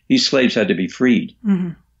integration. These slaves had to be freed.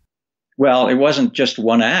 Mm-hmm. Well, it wasn't just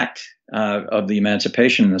one act of the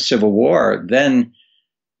emancipation in the Civil War. Then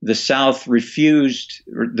the South refused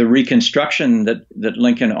the Reconstruction that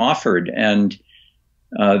Lincoln offered, and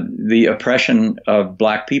the oppression of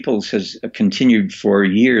black peoples has continued for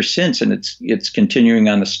years since, and it's continuing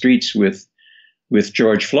on the streets with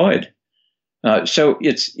George Floyd. So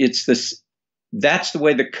it's this. That's the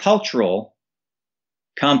way the cultural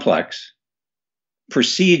complex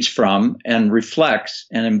proceeds from and reflects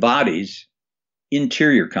and embodies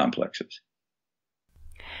interior complexes.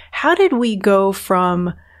 How did we go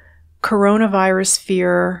from coronavirus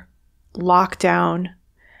fear, lockdown?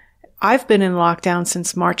 I've been in lockdown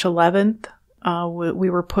since March 11th. We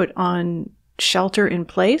were put on shelter in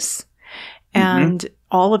place, and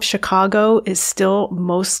all of Chicago is still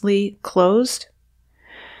mostly closed.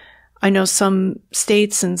 I know some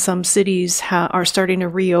states and some cities are starting to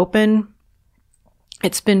reopen.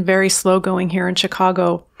 It's been very slow going here in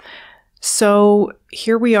Chicago. So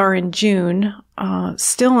here we are in June,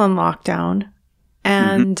 still on lockdown,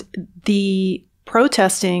 and the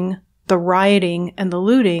protesting, the rioting, and the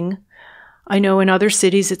looting. I know in other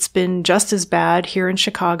cities it's been just as bad. Here in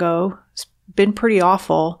Chicago, it's been pretty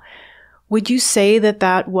awful. Would you say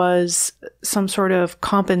that was some sort of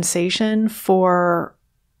compensation for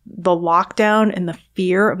the lockdown and the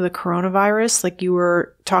fear of the coronavirus, like you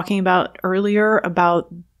were talking about earlier,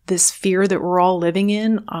 about this fear that we're all living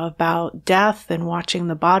in about death and watching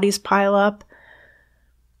the bodies pile up?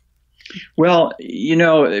 Well,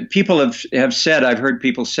 people have said, I've heard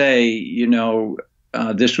people say,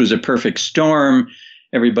 this was a perfect storm.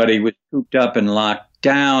 Everybody was cooped up and locked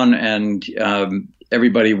down, and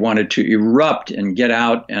everybody wanted to erupt and get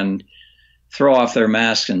out and throw off their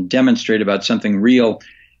masks and demonstrate about something real.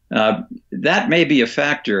 That may be a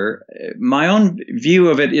factor. My own view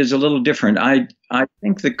of it is a little different. I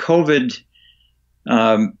think the COVID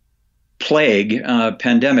plague,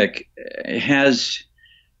 pandemic, has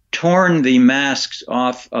torn the masks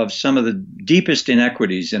off of some of the deepest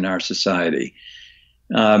inequities in our society.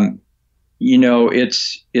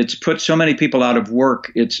 It's put so many people out of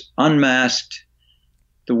work. It's unmasked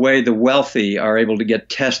the way the wealthy are able to get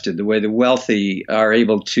tested, the way the wealthy are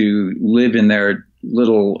able to live in their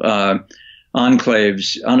little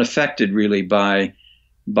enclaves, unaffected really by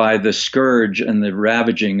the scourge and the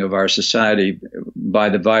ravaging of our society by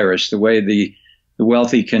the virus, the way the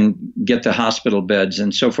wealthy can get to hospital beds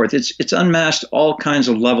and so forth. It's unmasked all kinds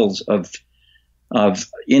of levels of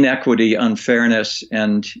inequity, unfairness,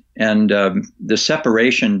 and the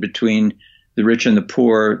separation between the rich and the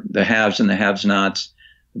poor, the haves and the have-nots,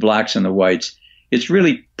 the blacks and the whites. It's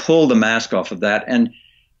really pulled the mask off of that. And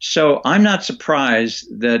so I'm not surprised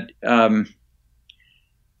that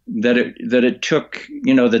it took,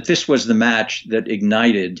 that this was the match that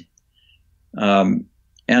ignited. And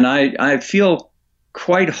I feel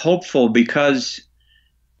quite hopeful because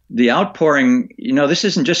the outpouring, this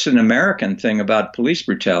isn't just an American thing about police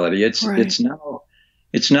brutality. It's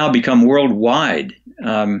now become worldwide.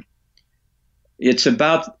 It's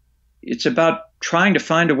about trying to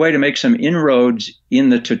find a way to make some inroads in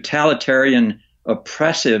the totalitarian,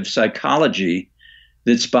 oppressive psychology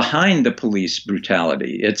that's behind the police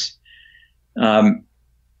brutality. It's, the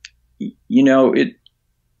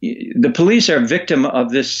police are a victim of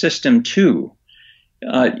this system too.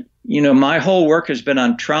 My whole work has been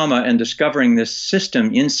on trauma and discovering this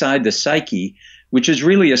system inside the psyche, which is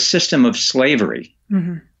really a system of slavery.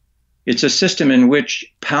 Mm-hmm. It's a system in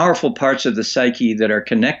which powerful parts of the psyche that are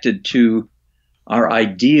connected to our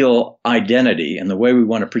ideal identity and the way we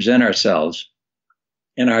want to present ourselves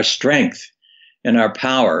and our strength and our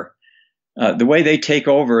power, the way they take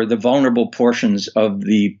over the vulnerable portions of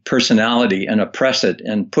the personality and oppress it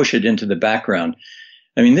and push it into the background.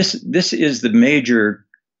 I mean, this is the major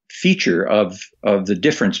feature of the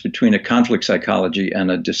difference between a conflict psychology and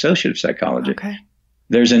a dissociative psychology. Okay.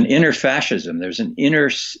 There's an inner fascism. There's an inner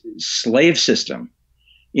slave system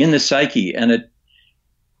in the psyche, and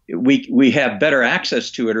we have better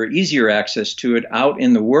access to it or easier access to it out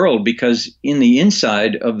in the world because in the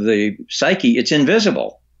inside of the psyche, it's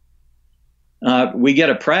invisible. We get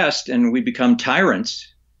oppressed and we become tyrants,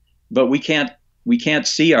 but we can't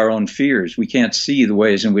see our own fears. We can't see the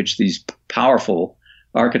ways in which these powerful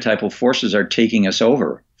archetypal forces are taking us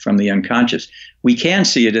over from the unconscious. We can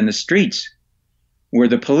see it in the streets, where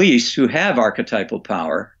the police, who have archetypal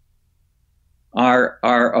power,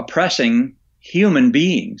 are oppressing human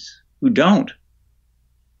beings who don't.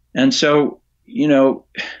 And so,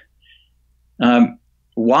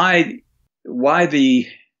 why the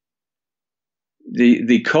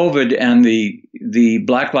COVID and the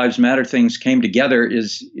Black Lives Matter things came together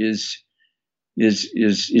is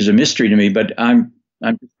a mystery to me. But I'm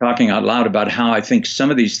just talking out loud about how I think some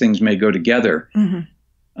of these things may go together. Mm-hmm.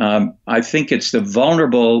 I think it's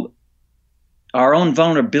our own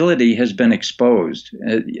vulnerability has been exposed,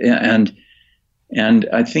 and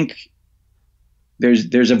I think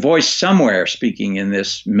there's a voice somewhere speaking in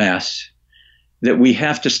this mess that we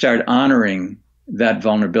have to start honoring that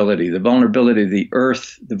vulnerability, the vulnerability of the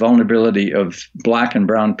earth, the vulnerability of Black and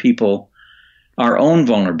brown people, our own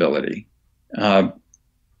vulnerability, and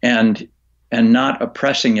not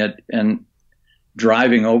oppressing it and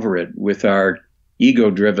driving over it with our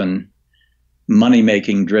ego-driven,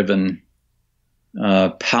 money-making driven,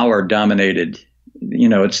 power-dominated,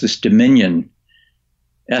 it's this dominion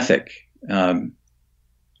ethic.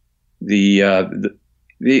 The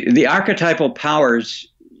archetypal powers,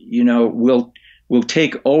 will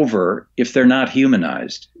take over if they're not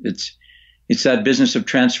humanized. It's that business of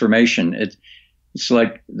transformation. It's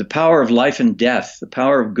like the power of life and death, the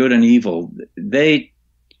power of good and evil. They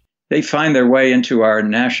find their way into our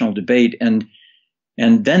national debate, and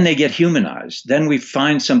then they get humanized. Then we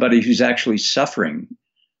find somebody who's actually suffering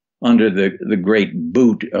under the great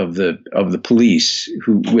boot of the police,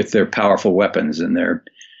 who with their powerful weapons and their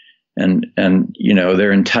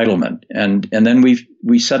entitlement, and then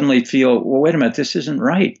we suddenly feel, well, wait a minute, this isn't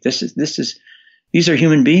right. These are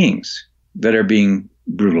human beings that are being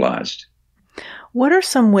brutalized. What are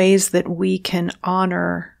some ways that we can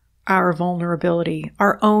honor our vulnerability,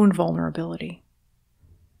 our own vulnerability?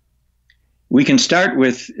 We can start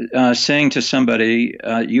with saying to somebody,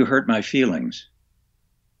 you hurt my feelings.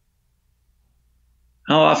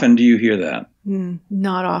 How often do you hear that?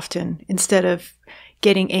 Not often. Instead of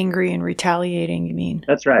getting angry and retaliating, you mean?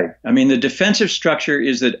 That's right. I mean, the defensive structure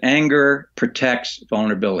is that anger protects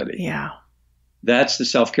vulnerability. Yeah. That's the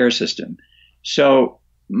self-care system. So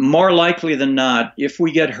more likely than not, if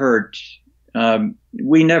we get hurt,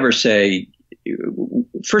 we never say,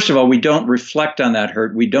 first of all, we don't reflect on that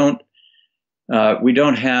hurt. We don't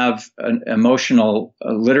have an emotional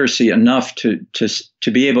literacy enough to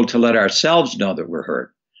be able to let ourselves know that we're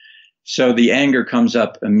hurt. So the anger comes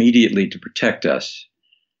up immediately to protect us.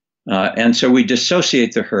 And so we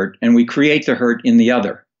dissociate the hurt and we create the hurt in the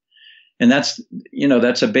other. And that's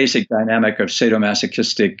a basic dynamic of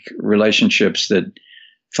sadomasochistic relationships that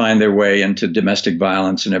find their way into domestic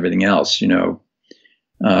violence and everything else.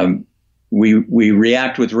 We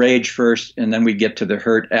react with rage first, and then we get to the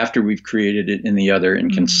hurt after we've created it in the other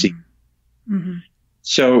and can see. Mm-hmm.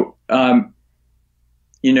 So,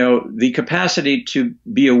 the capacity to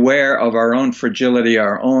be aware of our own fragility,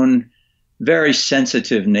 our own very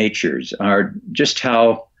sensitive natures, are just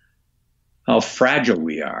how fragile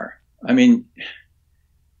we are. I mean,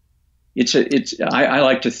 I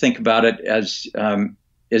like to think about it as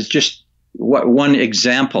just one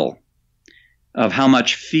example of how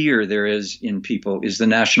much fear there is in people is the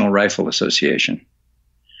National Rifle Association.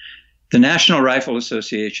 The National Rifle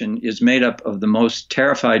Association is made up of the most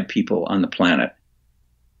terrified people on the planet.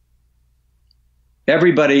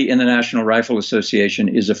 Everybody in the National Rifle Association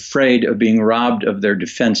is afraid of being robbed of their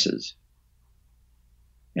defenses.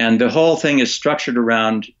 And the whole thing is structured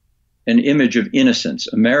around an image of innocence,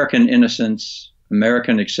 American innocence,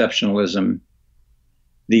 American exceptionalism,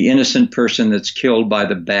 the innocent person that's killed by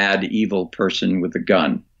the bad, evil person with a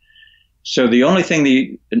gun. So the only thing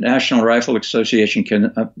the National Rifle Association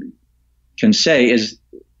can say is,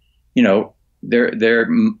 their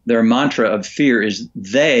mantra of fear is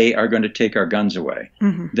they are going to take our guns away.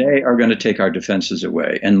 Mm-hmm. They are going to take our defenses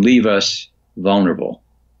away and leave us vulnerable.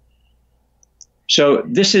 So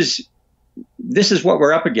this is what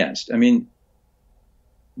we're up against. I mean,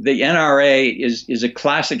 the NRA is a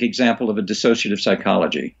classic example of a dissociative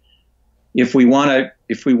psychology. If we want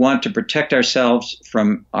to protect ourselves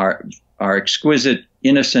from our exquisite,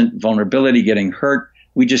 innocent vulnerability getting hurt,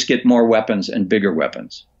 we just get more weapons and bigger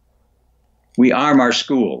weapons. We arm our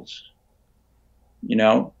schools.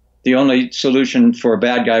 The only solution for a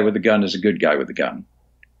bad guy with a gun is a good guy with a gun.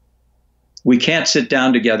 We can't sit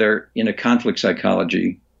down together in a conflict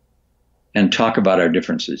psychology and talk about our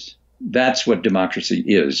differences. That's what democracy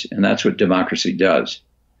is, and that's what democracy does.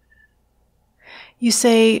 You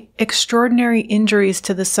say extraordinary injuries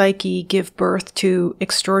to the psyche give birth to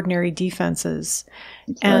extraordinary defenses.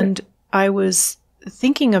 That's and right. I was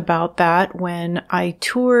thinking about that when I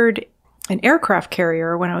toured an aircraft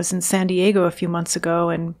carrier when I was in San Diego a few months ago.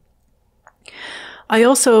 And I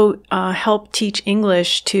also helped teach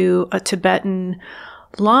English to a Tibetan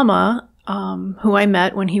Lama who I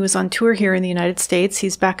met when he was on tour here in the United States.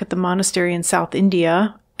 He's back at the monastery in South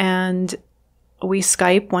India, and we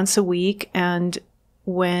Skype once a week. And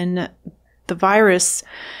when the virus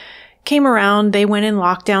came around, they went in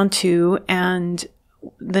lockdown too. And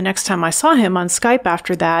the next time I saw him on Skype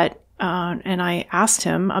after that, and I asked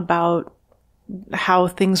him about how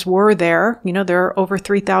things were there. There are over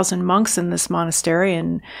 3,000 monks in this monastery,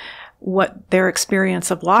 and what their experience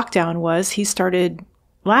of lockdown was, he started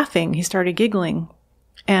laughing. He started giggling.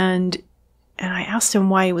 And I asked him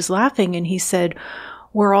why he was laughing, and he said,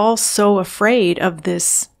 we're all so afraid of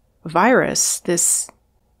this virus,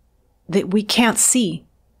 that we can't see.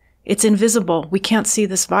 It's invisible. We can't see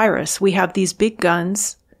this virus. We have these big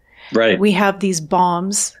guns. Right. We have these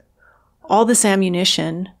bombs, all this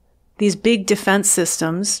ammunition, these big defense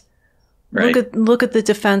systems. Right. Look at the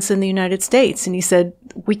defense in the United States. And he said,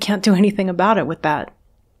 we can't do anything about it with that.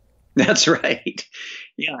 That's right.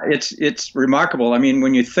 Yeah, it's remarkable. I mean,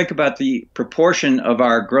 when you think about the proportion of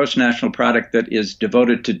our gross national product that is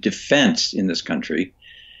devoted to defense in this country,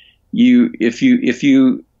 if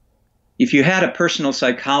you had a personal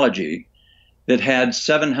psychology that had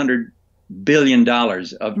 $700 billion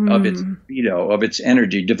of its libido, of its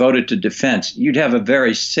energy devoted to defense, you'd have a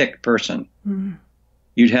very sick person. Mm.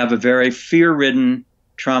 You'd have a very fear-ridden,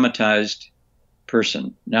 traumatized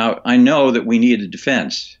person. Now, I know that we need a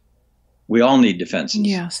defense. We all need defenses.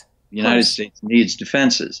 Yes. The United States needs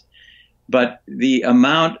defenses. But the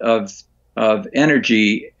amount of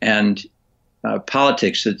energy and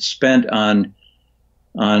politics that's spent on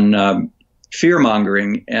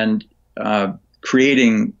fear-mongering and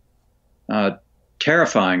creating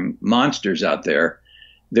terrifying monsters out there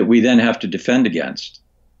that we then have to defend against.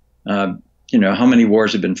 How many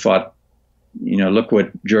wars have been fought? Look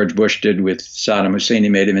what George Bush did with Saddam Hussein. He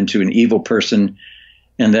made him into an evil person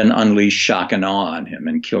and then unleashed shock and awe on him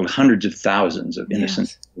and killed hundreds of thousands of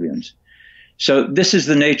innocent civilians. So this is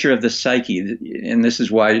the nature of the psyche, and this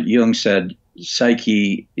is why Jung said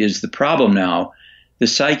psyche is the problem now. The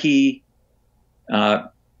psyche,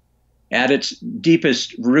 at its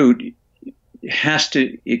deepest root, has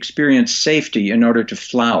to experience safety in order to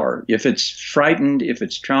flower. If it's frightened, if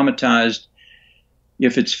it's traumatized,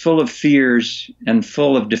 if it's full of fears and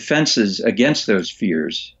full of defenses against those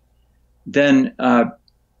fears, then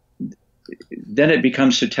it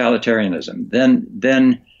becomes totalitarianism.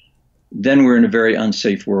 Then we're in a very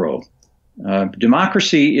unsafe world.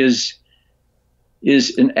 Democracy is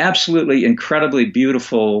an absolutely incredibly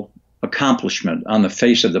beautiful accomplishment on the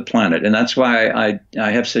face of the planet, and that's why I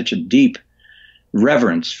have such a deep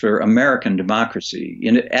reverence for American democracy.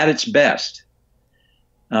 At its best,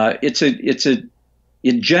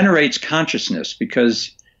 it generates consciousness,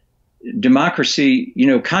 because democracy,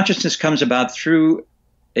 consciousness comes about through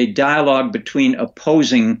a dialogue between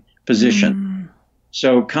opposing positions.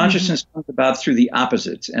 So consciousness comes about through the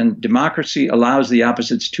opposites, and democracy allows the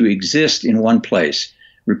opposites to exist in one place,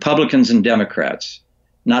 Republicans and Democrats.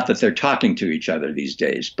 Not that they're talking to each other these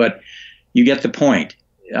days, but you get the point.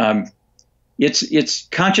 It's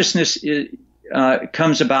consciousness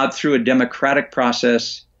comes about through a democratic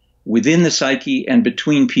process within the psyche and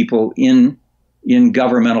between people in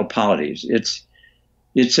governmental polities.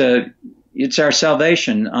 It's our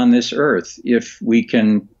salvation on this earth if we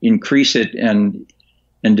can increase it and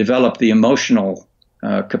develop the emotional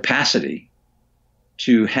capacity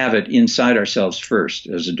to have it inside ourselves first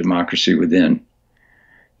as a democracy within.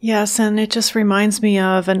 Yes, and it just reminds me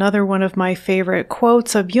of another one of my favorite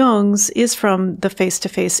quotes of Jung's is from the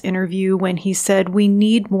face-to-face interview when he said, "We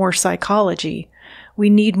need more psychology. We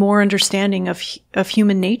need more understanding of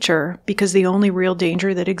human nature, because the only real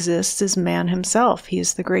danger that exists is man himself. He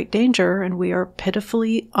is the great danger, and we are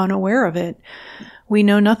pitifully unaware of it. We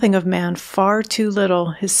know nothing of man, far too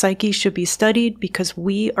little. His psyche should be studied, because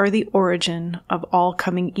we are the origin of all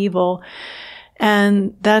coming evil."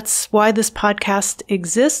 And that's why this podcast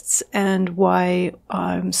exists, and why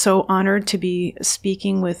I'm so honored to be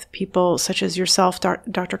speaking with people such as yourself,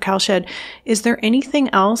 Dr. Kalsched. Is there anything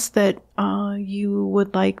else that you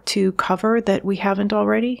would like to cover that we haven't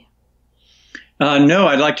already? No,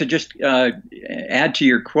 I'd like to just add to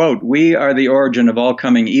your quote. We are the origin of all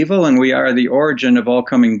coming evil, and we are the origin of all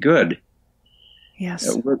coming good.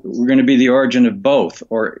 Yes. We're going to be the origin of both.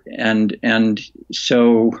 And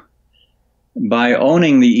so by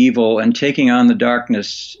owning the evil and taking on the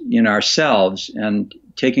darkness in ourselves and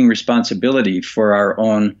taking responsibility for our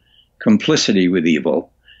own complicity with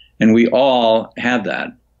evil, and we all have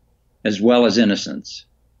that, as well as innocence,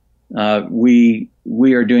 we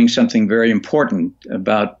are doing something very important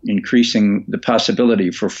about increasing the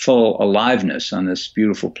possibility for full aliveness on this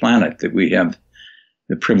beautiful planet that we have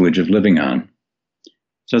the privilege of living on.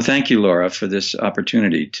 So thank you, Laura, for this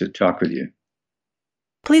opportunity to talk with you.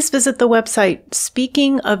 Please visit the website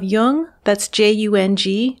Speaking of Jung, that's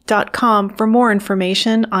JUNG.com, for more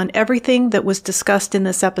information on everything that was discussed in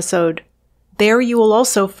this episode. There you will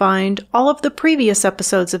also find all of the previous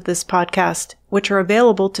episodes of this podcast, which are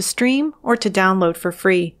available to stream or to download for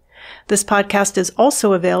free. This podcast is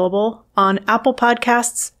also available on Apple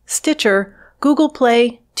Podcasts, Stitcher, Google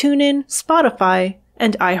Play, TuneIn, Spotify,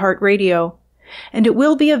 and iHeartRadio. And it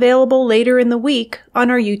will be available later in the week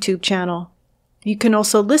on our YouTube channel. You can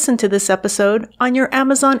also listen to this episode on your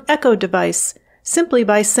Amazon Echo device simply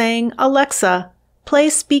by saying, "Alexa, play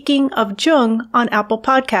Speaking of Jung on Apple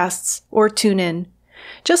Podcasts," or TuneIn.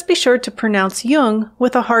 Just be sure to pronounce Jung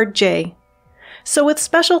with a hard J. So with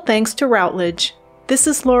special thanks to Routledge, this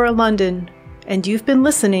is Laura London, and you've been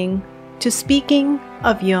listening to Speaking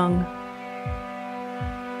of Jung.